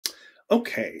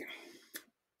Okay.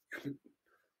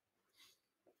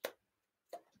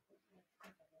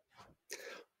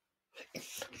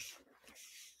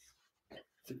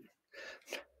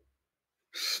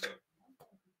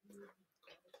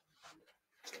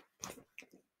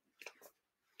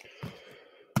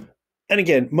 And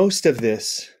again, most of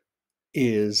this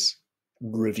is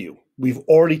review. We've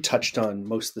already touched on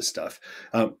most of the stuff.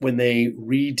 When they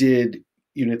redid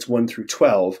units 1 through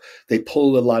 12, they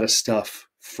pulled a lot of stuff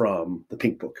from the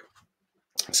Pink Book.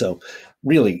 So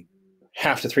really,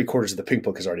 half to 3/4 of the Pink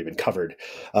Book has already been covered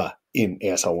in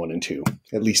ASL 1 and 2,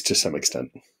 at least to some extent.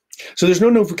 So there's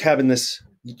no vocab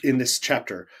in this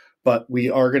chapter, but we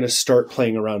are going to start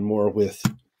playing around more with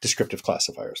descriptive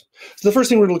classifiers. So the first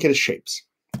thing we're going to look at is shapes.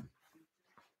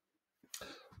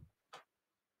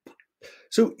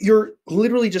 So you're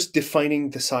literally just defining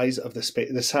the size of the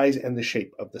space, the size and the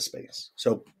shape of the space.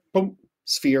 So boom,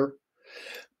 sphere.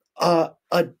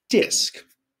 A disk.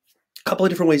 A couple of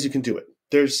different ways you can do it.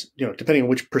 There's, depending on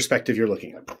which perspective you're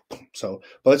looking at. So,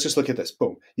 but let's just look at this.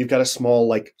 Boom. You've got a small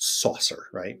like saucer,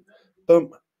 right?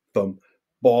 Boom, boom,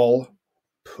 ball,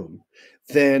 boom.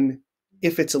 Then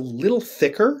if it's a little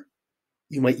thicker,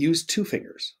 you might use 2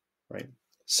 fingers, right?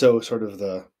 So sort of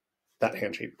that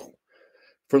hand shape. Boom.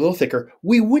 For a little thicker,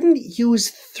 we wouldn't use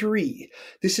 3.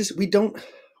 We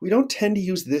don't tend to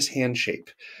use this hand shape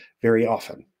very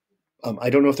often.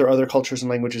 I don't know if there are other cultures and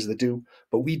languages that do,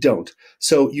 but we don't.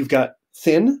 So you've got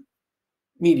thin,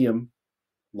 medium,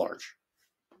 large.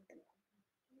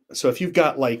 So if you've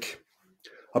got like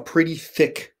a pretty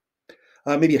thick,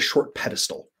 maybe a short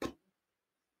pedestal,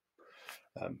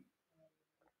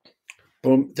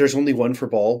 boom, there's only one for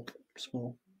ball,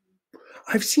 small.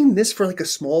 I've seen this for like a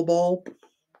small ball,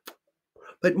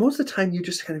 but most of the time you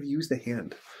just kind of use the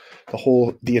hand,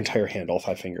 the entire hand, all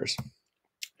 5 fingers.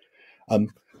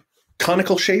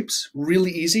 Conical shapes, really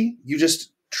easy. You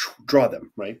just draw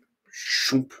them, right?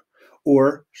 Shoop,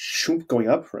 or shoop going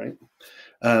up, right?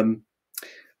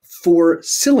 For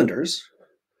cylinders,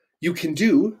 you can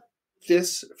do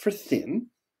this for thin.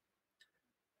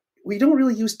 We don't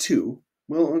really use 2.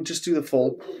 We'll just do the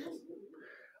full.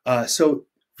 So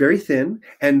very thin,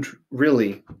 and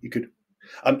really you could,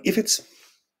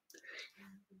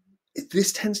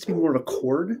 this tends to be more of a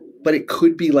cord, but it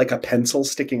could be like a pencil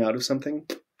sticking out of something.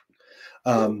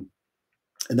 And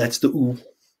that's the oo,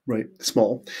 right?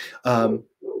 Small. Dog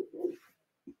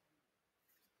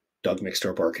next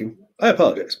door barking. I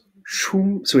apologize.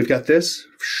 So we've got this.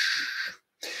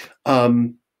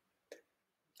 And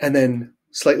then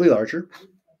slightly larger.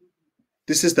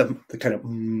 This is the kind of,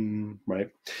 right?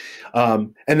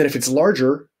 And then if it's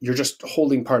larger, you're just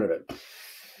holding part of it.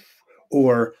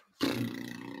 Or,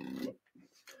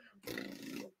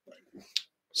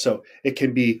 so it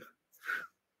can be,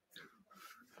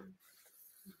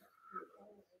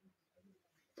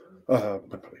 and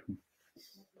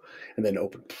then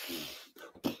open.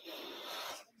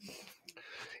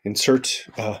 Insert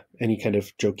any kind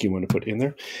of joke you want to put in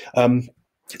there.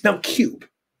 Now, cube.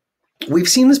 We've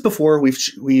seen this before.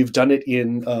 We've done it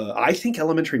in, I think,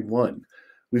 elementary 1.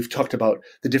 We've talked about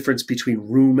the difference between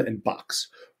room and box.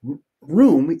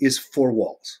 Room is 4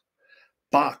 walls.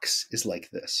 Box is like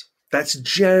this. That's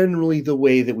generally the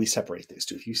way that we separate these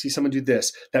two. If you see someone do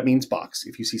this, that means box.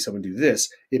 If you see someone do this,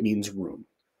 it means room.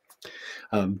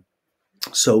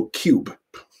 So cube.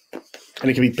 And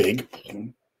it can be big.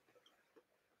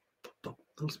 A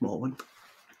little small one.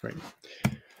 Right.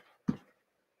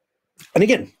 And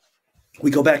again,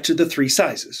 we go back to the 3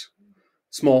 sizes.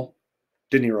 Small,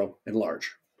 De Niro, and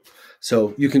large.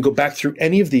 So you can go back through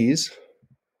any of these.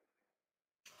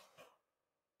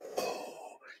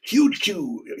 Huge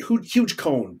cube, huge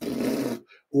cone.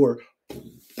 Or,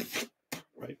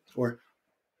 right, or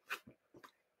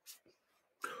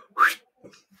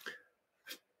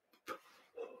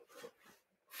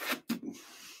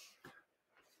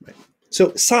right.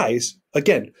 So size,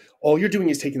 again, all you're doing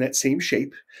is taking that same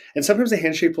shape, and sometimes the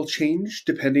hand shape will change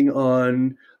depending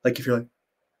on, like if you're like,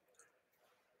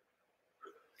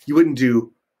 you wouldn't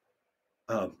do,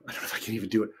 I don't know if I can even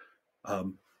do it.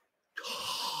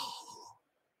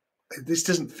 This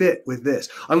doesn't fit with this,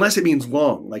 unless it means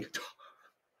long, like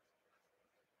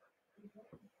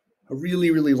a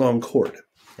really, really long chord,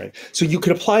 right? So you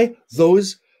could apply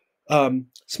those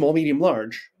small, medium,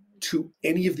 large to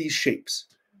any of these shapes.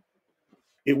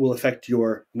 It will affect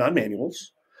your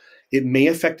non-manuals. It may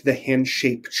affect the hand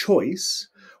shape choice,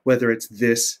 whether it's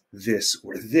this, this,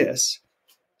 or this.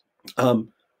 And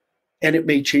it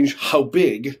may change how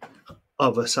big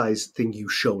of a size thing you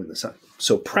show in the sign.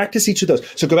 So practice each of those.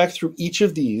 So go back through each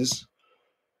of these.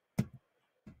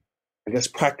 I guess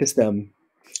practice them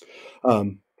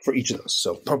for each of those.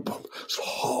 So, boom, boom.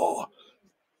 Oh.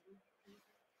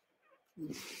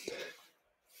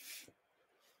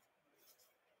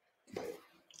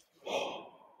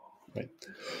 Right.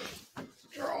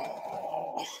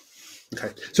 Okay.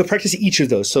 So practice each of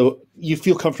those so you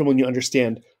feel comfortable and you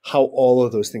understand how all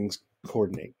of those things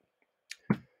coordinate.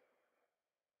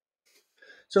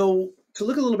 So to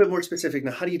look a little bit more specific,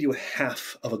 now how do you do a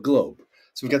half of a globe?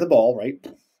 So we've got the ball, right?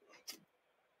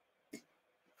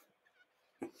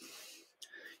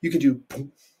 You can do.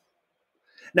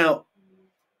 Now,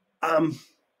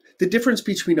 the difference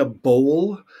between a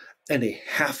bowl and a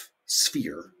half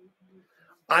sphere,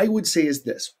 I would say, is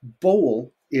this.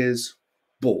 Bowl is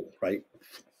bowl, right?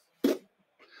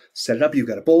 Set it up, you've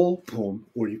got a bowl, boom,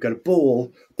 or you've got a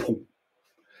bowl, boom.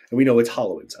 And we know it's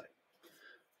hollow inside.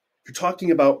 If you're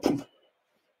talking about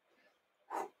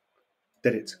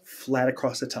that it's flat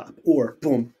across the top, or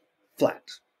boom, flat.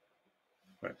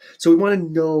 Right. So we want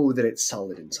to know that it's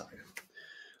solid inside.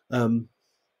 And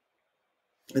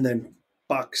then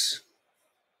box,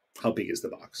 how big is the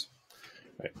box?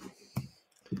 Right.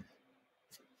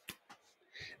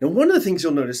 Now, one of the things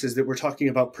you'll notice is that we're talking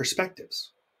about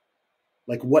perspectives.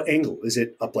 Like what angle? Is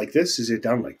it up like this? Is it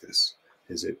down like this?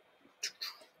 Is it...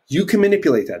 You can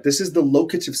manipulate that. This is the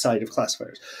locative side of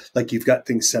classifiers. Like you've got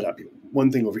things set up.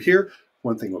 One thing over here,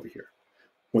 one thing over here.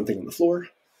 One thing on the floor,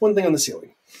 one thing on the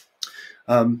ceiling.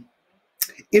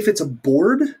 If it's a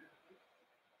board,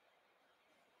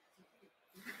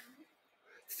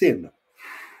 thin,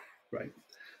 right?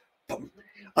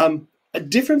 A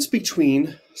difference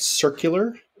between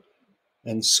circular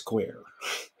and square.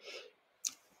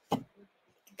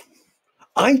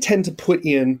 I tend to put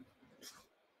in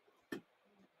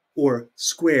or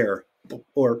square,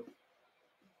 or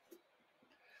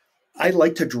I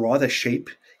like to draw the shape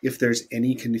if there's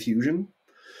any confusion.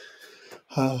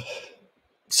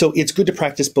 So it's good to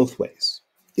practice both ways.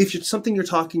 If it's something you're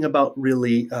talking about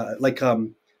really like right,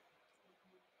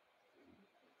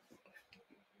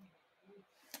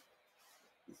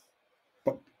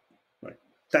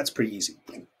 that's pretty easy.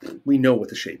 We know what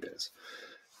the shape is.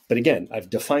 But again, I've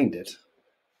defined it.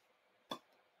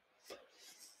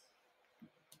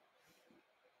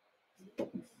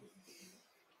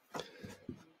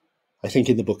 I think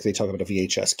in the book they talk about a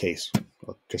VHS case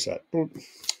or cassette.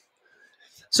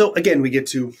 So again, we get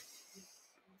to,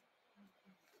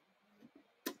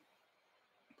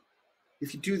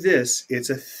 if you do this, it's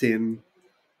a thin,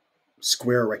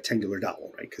 square, rectangular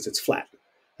dowel, right? Because it's flat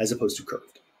as opposed to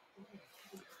curved.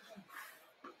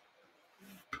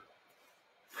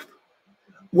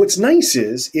 What's nice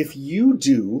is if you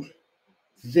do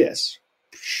this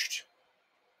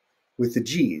with the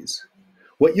G's,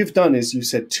 what you've done is you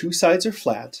said two sides are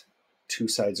flat, two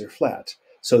sides are flat.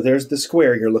 So there's the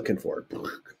square you're looking for,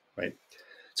 right?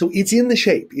 So it's in the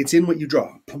shape. It's in what you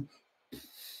draw.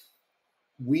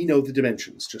 We know the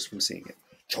dimensions just from seeing it.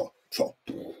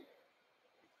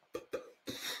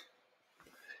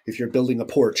 If you're building a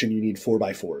porch and you need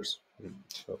 4x4s,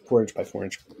 so 4 inch by 4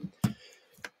 inch.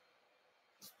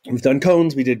 We've done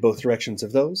cones. We did both directions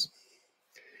of those.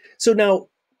 So now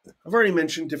I've already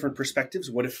mentioned different perspectives.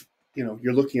 What if,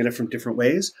 you're looking at it from different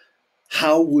ways?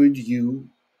 How would you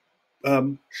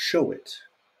show it?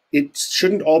 It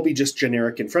shouldn't all be just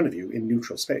generic in front of you in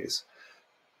neutral space.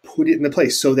 Put it in the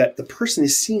place so that the person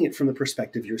is seeing it from the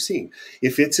perspective you're seeing.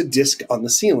 If it's a disc on the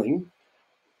ceiling,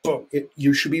 boom,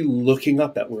 you should be looking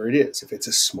up at where it is. If it's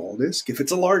a small disc, if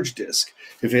it's a large disc,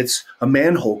 if it's a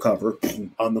manhole cover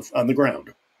on the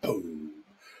ground, boom.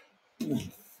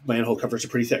 Manhole covers are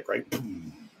pretty thick, right?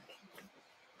 Boom.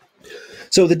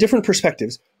 So the different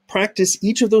perspectives, practice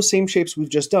each of those same shapes we've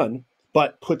just done,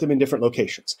 but put them in different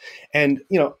locations. And,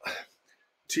 to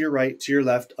your right, to your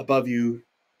left, above you,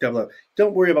 down below.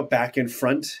 Don't worry about back and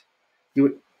front.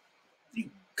 You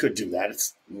could do that.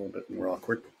 It's a little bit more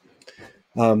awkward.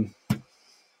 And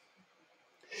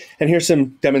here's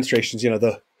some demonstrations,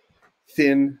 the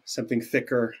thin, something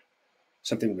thicker,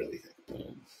 something really thick.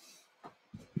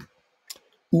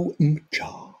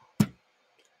 Cha.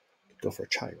 Go for a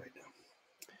chai right now.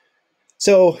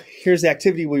 So here's the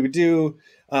activity we would do.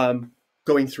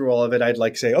 Going through all of it, I'd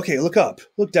like to say, okay, look up,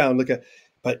 look down, look up.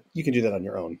 But you can do that on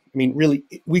your own. I mean, really,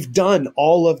 we've done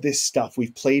all of this stuff.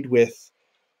 We've played with,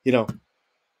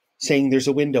 saying there's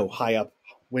a window high up,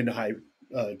 window high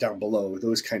down below,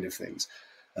 those kind of things.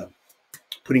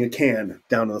 Putting a can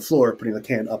down on the floor, putting a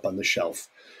can up on the shelf.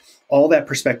 All that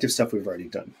perspective stuff we've already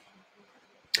done.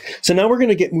 So now we're going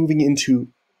to get moving into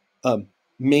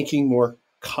making more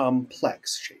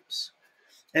complex shapes.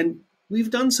 And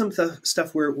we've done some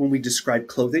stuff where when we describe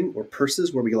clothing or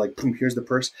purses, where we like, boom, here's the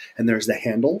purse, and there's the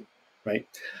handle. right?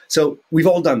 So we've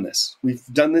all done this. We've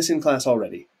done this in class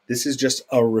already. This is just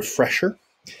a refresher.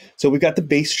 So we've got the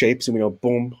base shapes, and we know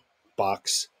boom,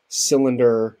 box,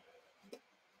 cylinder,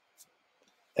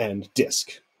 and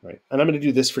disc, right? And I'm going to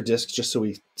do this for disc just so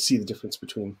we see the difference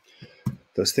between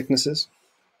those thicknesses.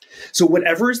 So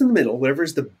whatever is in the middle, whatever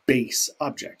is the base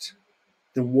object,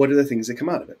 then what are the things that come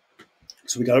out of it?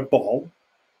 So we got a ball,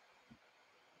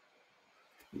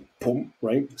 boom,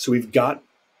 right? So we've got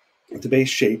the base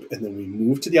shape, and then we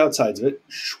move to the outsides of it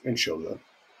and show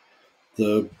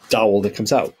the dowel that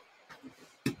comes out.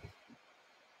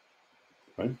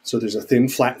 Right? So there's a thin,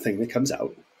 flat thing that comes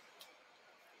out.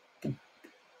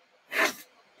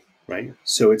 Right?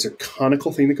 So it's a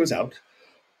conical thing that goes out.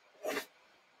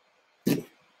 Okay.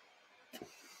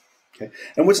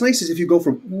 And what's nice is if you go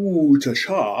from ooh to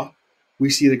sha, we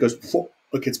see that it goes,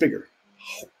 it gets bigger.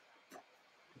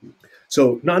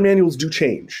 So non-manuals do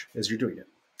change as you're doing it.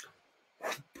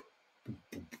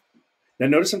 Now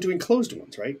notice I'm doing closed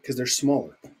ones, right? Because they're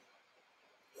smaller.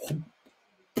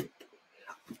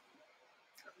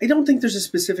 I don't think there's a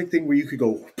specific thing where you could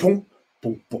go boom,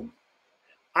 boom, boom.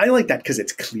 I like that because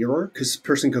it's clearer, because a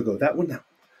person could go that one now.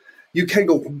 You can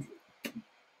go.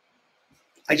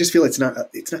 I just feel it's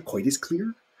not quite as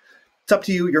clear. It's up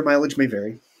to you. Your mileage may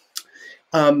vary.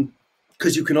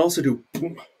 Because you can also do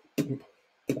boom, boom,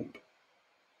 boom.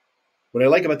 What I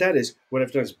like about that is what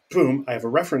I've done is boom, I have a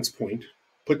reference point,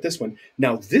 put this one.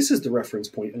 Now this is the reference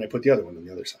point, and I put the other one on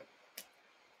the other side.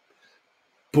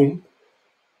 Boom,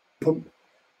 boom,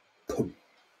 boom,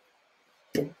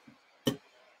 boom.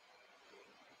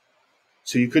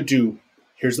 So you could do,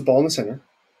 here's the ball in the center,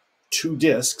 2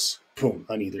 discs, boom,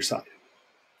 on either side.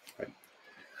 Right?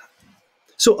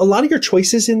 So a lot of your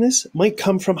choices in this might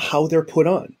come from how they're put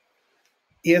on.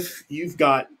 If you've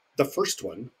got the first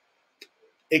one,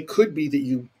 it could be that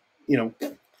you know,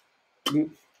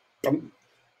 boom, boom,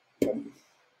 boom.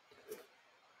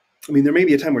 I mean, there may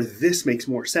be a time where this makes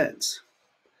more sense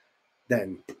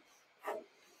than.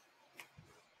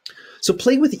 So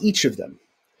play with each of them.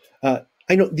 I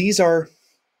know these are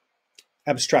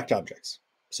abstract objects,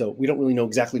 so we don't really know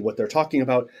exactly what they're talking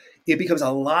about. It becomes a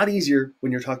lot easier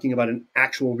when you're talking about an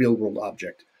actual real world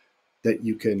object that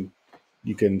you can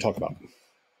talk about.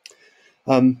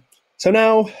 So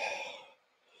now,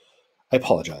 I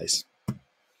apologize.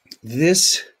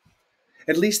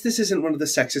 At least this isn't one of the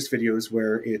sexist videos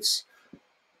where it's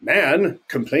man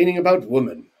complaining about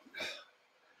woman.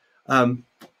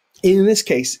 In this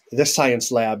case, the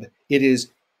science lab, it is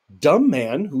dumb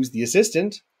man, who's the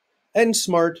assistant, and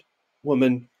smart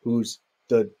woman, who's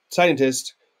the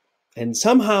scientist. And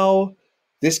somehow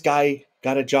this guy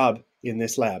got a job in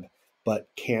this lab, but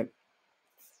can't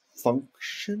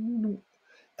function.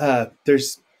 I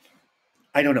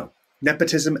don't know,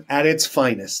 nepotism at its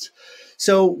finest.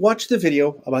 So watch the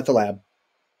video about the lab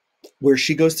where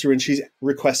she goes through and she's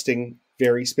requesting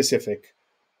very specific,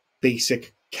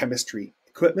 basic chemistry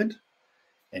equipment,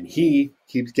 and he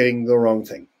keeps getting the wrong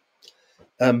thing.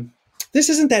 This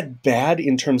isn't that bad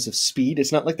in terms of speed.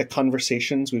 It's not like the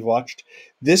conversations we've watched.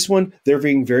 This one, they're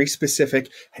being very specific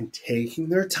and taking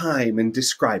their time and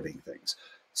describing things.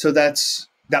 So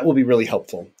that will be really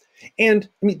helpful. And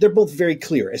I mean, they're both very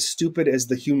clear. As stupid as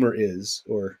the humor is,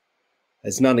 or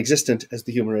as non-existent as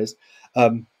the humor is,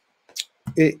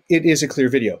 it is a clear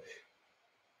video.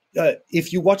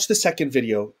 If you watch the second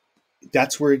video,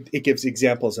 that's where it gives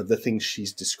examples of the things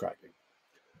she's describing.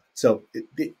 So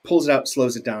it pulls it out,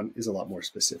 slows it down, is a lot more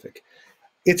specific.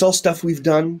 It's all stuff we've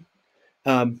done,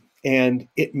 and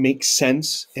it makes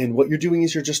sense. And what you're doing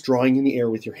is you're just drawing in the air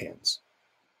with your hands.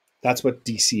 That's what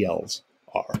DCLs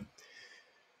are.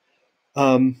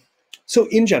 So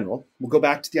in general, we'll go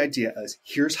back to the idea as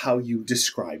here's how you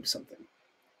describe something.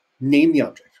 Name the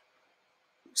object.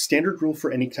 Standard rule for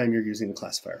any time you're using a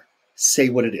classifier. Say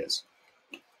what it is.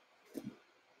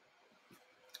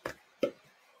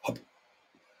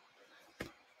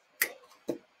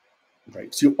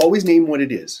 Right. So you always name what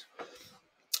it is.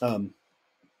 I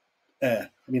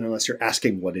mean, unless you're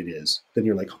asking what it is, then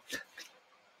you're like,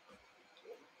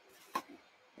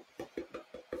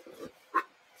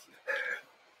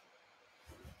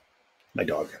 my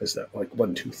dog has that like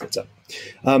one tooth that's up.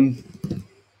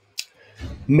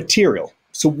 Material.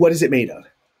 So what is it made of?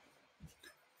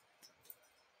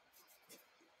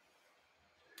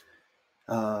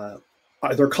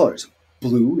 Are there colors?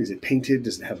 Blue, is it painted?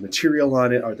 Does it have material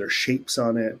on it? Are there shapes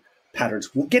on it?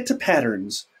 Patterns. We'll get to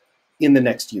patterns in the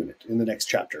next unit, in the next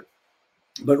chapter.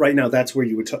 But right now, that's where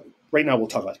you would talk. Right now, we'll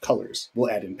talk about colors.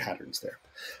 We'll add in patterns there.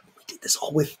 We did this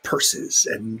all with purses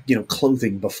and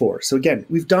clothing before. So again,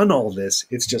 we've done all this.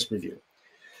 It's just review.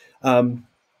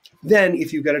 Then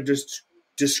if you've got to just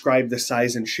describe the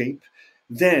size and shape,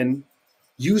 then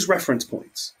use reference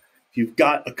points. If you've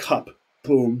got a cup,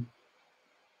 boom,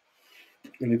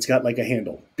 and it's got like a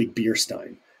handle, big beer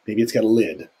stein. Maybe it's got a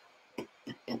lid.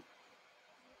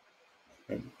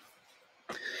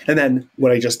 And then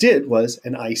what I just did was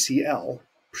an ICL,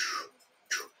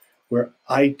 where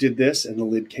I did this and the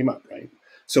lid came up, right?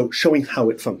 So showing how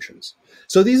it functions.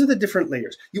 So these are the different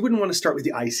layers. You wouldn't want to start with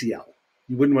the ICL.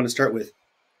 You wouldn't want to start with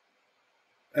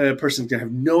a person's going to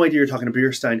have no idea you're talking to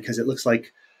beer stein because it looks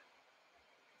like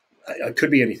it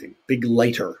could be anything, big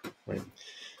lighter, right?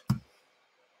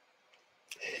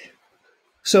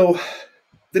 So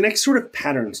the next sort of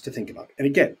patterns to think about, and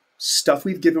again, stuff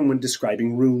we've given when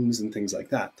describing rooms and things like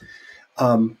that.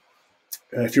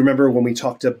 If you remember when we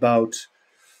talked about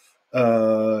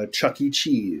Chuck E.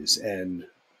 Cheese and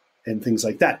things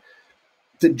like that,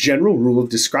 the general rule of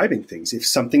describing things, if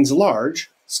something's large,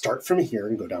 start from here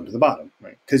and go down to the bottom,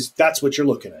 right? Because that's what you're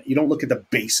looking at. You don't look at the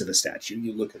base of a statue,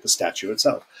 you look at the statue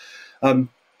itself.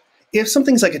 If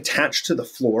something's like attached to the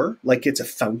floor, like it's a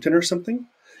fountain or something,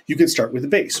 you can start with the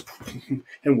base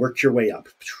and work your way up.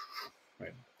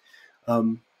 Right?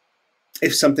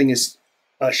 If something is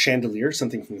a chandelier,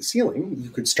 something from the ceiling, you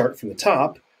could start from the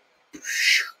top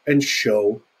and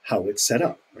show how it's set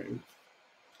up. Right?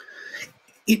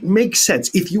 It makes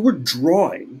sense. If you were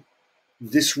drawing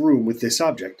this room with this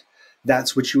object,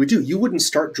 that's what you would do. You wouldn't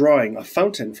start drawing a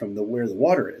fountain from where the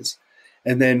water is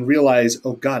and then realize,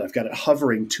 oh God, I've got it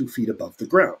hovering 2 feet above the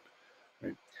ground.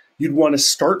 Right? You'd want to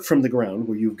start from the ground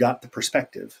where you've got the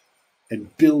perspective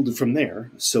and build from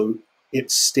there so it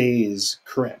stays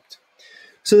correct.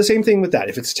 So the same thing with that.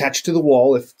 If it's attached to the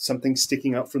wall, if something's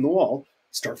sticking out from the wall,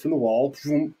 start from the wall,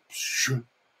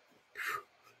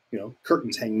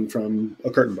 curtains hanging from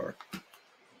a curtain bar.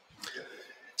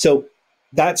 So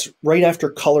that's right after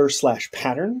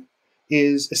color/pattern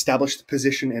is establish the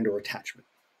position and or attachment.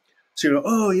 So,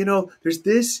 there's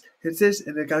this, it's this,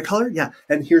 and it got a color? Yeah,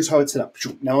 and here's how it's set up.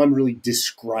 Now I'm really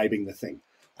describing the thing.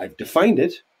 I've defined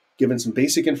it, given some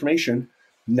basic information.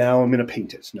 Now I'm going to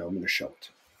paint it. Now I'm going to show it.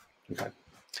 Okay.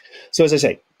 So as I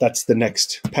say, that's the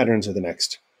next, patterns are the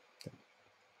next.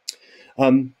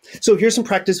 So here's some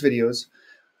practice videos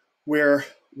where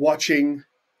watching,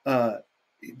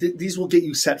 these will get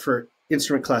you set for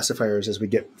instrument classifiers as we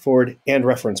get forward and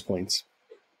reference points.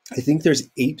 I think there's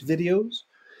 8 videos.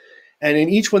 And in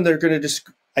each one, they're going to just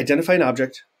identify an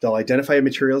object. They'll identify a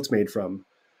material it's made from,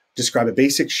 describe a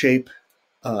basic shape,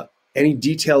 any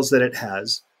details that it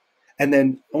has. And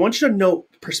then I want you to note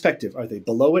perspective. Are they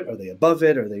below it? Are they above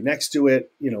it? Are they next to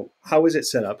it? How is it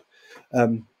set up?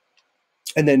 And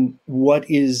then what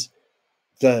is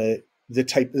the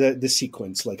type, the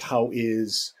sequence? Like how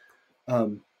is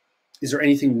there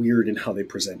anything weird in how they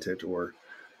present it? Or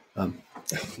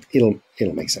it'll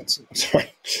make sense. I'm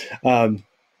sorry.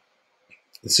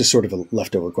 It's just sort of a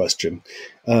leftover question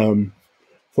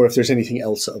for if there's anything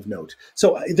else of note.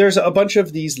 So there's a bunch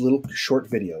of these little short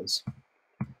videos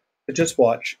to just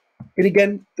watch. And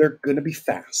again, they're going to be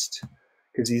fast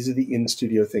because these are the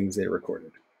in-studio things they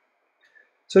recorded.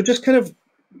 So just kind of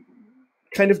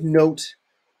note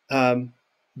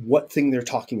what thing they're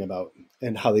talking about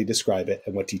and how they describe it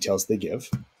and what details they give.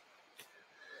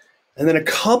 And then a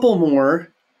couple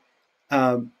more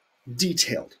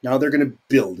detailed. Now they're going to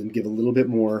build and give a little bit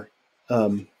more, a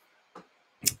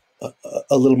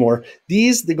little more.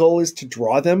 The goal is to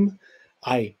draw them.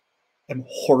 I am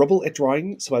horrible at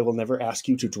drawing, so I will never ask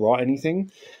you to draw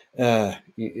anything.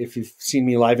 If you've seen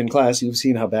me live in class, you've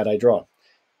seen how bad I draw.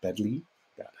 Badly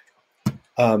bad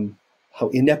I draw. How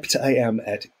inept I am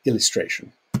at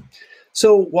illustration.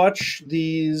 So watch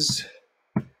these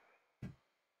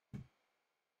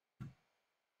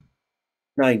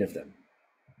 9 of them.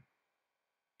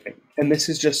 Okay. And this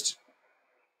is just,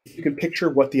 you can picture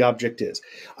what the object is.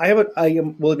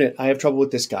 Will admit, I have trouble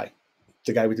with this guy,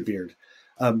 the guy with the beard.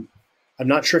 I'm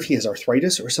not sure if he has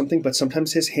arthritis or something, but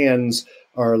sometimes his hands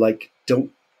are like,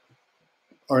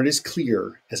 aren't as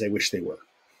clear as I wish they were.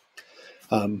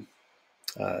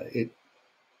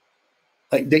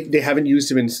 They haven't used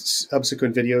him in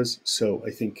subsequent videos, so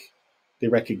I think they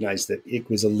recognize that it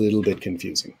was a little bit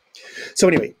confusing. So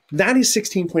anyway, that is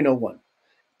 16.01.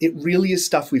 It really is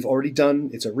stuff we've already done.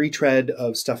 It's a retread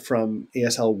of stuff from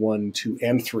ASL 1, 2,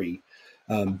 and 3.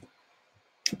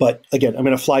 But again, I'm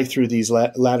going to fly through these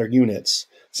latter units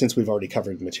since we've already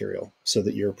covered the material so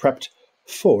that you're prepped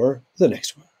for the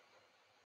next one.